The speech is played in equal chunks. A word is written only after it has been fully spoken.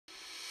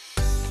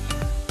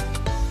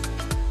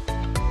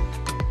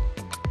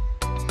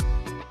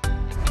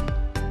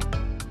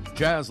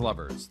Jazz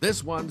lovers,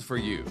 this one's for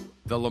you.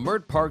 The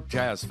Leimert Park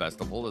Jazz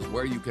Festival is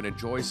where you can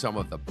enjoy some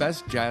of the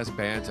best jazz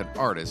bands and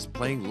artists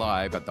playing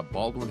live at the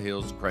Baldwin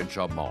Hills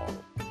Crenshaw Mall.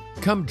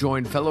 Come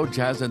join fellow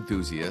jazz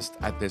enthusiasts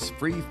at this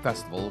free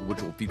festival,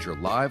 which will feature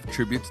live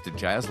tributes to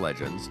jazz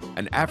legends,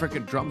 an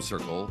African drum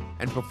circle,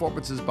 and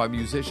performances by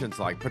musicians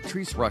like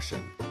Patrice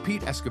Rushen,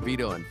 Pete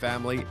Escovedo and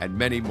family, and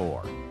many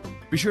more.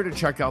 Be sure to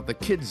check out the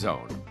Kids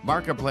Zone,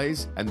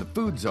 Marketplace, and the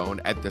Food Zone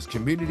at this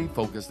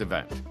community-focused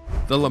event.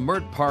 The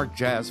Leimert Park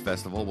Jazz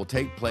Festival will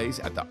take place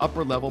at the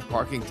upper-level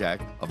parking deck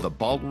of the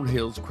Baldwin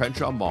Hills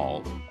Crenshaw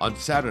Mall on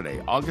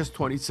Saturday, August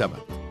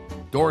 27th.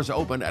 Doors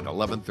open at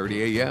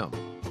 11:30 a.m.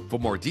 For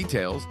more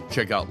details,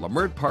 check out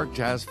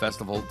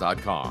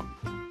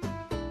LeimertParkJazzFestival.com.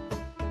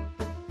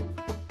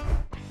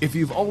 If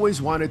you've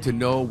always wanted to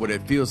know what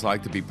it feels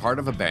like to be part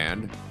of a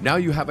band, now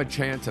you have a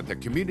chance at the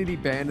Community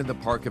Band in the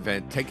Park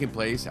event taking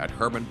place at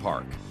Herman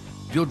Park.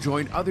 You'll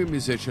join other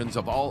musicians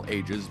of all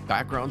ages,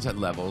 backgrounds, and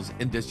levels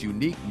in this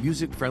unique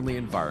music-friendly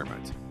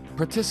environment.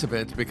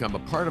 Participants become a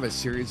part of a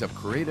series of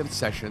creative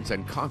sessions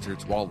and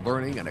concerts while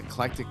learning an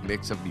eclectic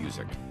mix of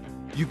music.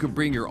 You can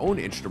bring your own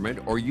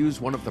instrument or use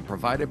one of the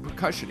provided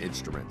percussion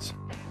instruments.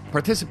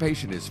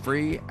 Participation is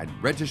free and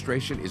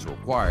registration is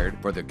required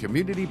for the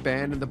Community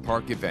Band in the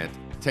Park event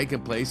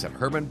taking place at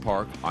Herman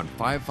Park on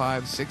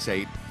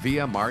 5568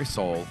 Via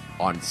Marisol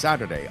on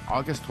Saturday,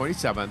 August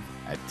 27th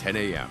at 10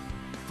 a.m.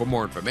 For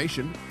more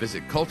information,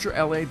 visit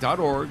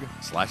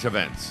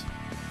culturela.org/events.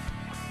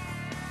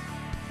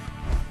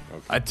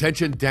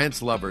 Attention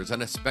dance lovers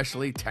and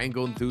especially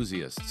tango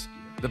enthusiasts.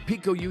 The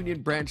Pico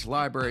Union Branch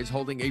Library is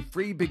holding a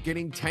free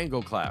beginning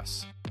tango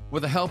class.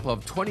 With the help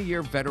of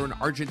 20-year veteran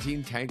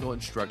Argentine tango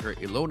instructor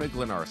Ilona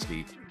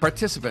Glenarski,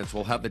 participants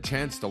will have the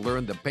chance to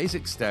learn the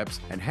basic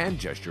steps and hand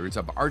gestures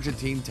of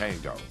Argentine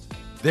tango.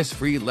 This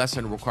free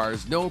lesson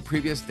requires no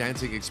previous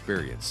dancing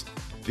experience.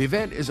 The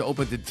event is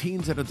open to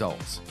teens and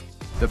adults.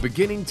 The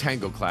beginning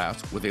tango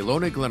class with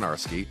Ilona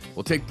Glenarski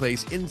will take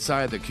place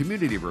inside the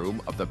community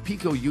room of the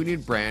Pico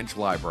Union Branch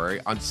Library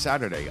on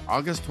Saturday,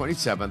 August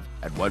 27th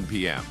at 1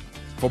 p.m.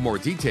 For more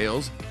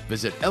details,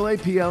 visit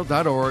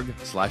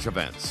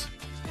lapl.org/events.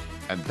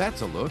 And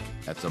that's a look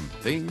at some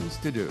things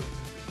to do.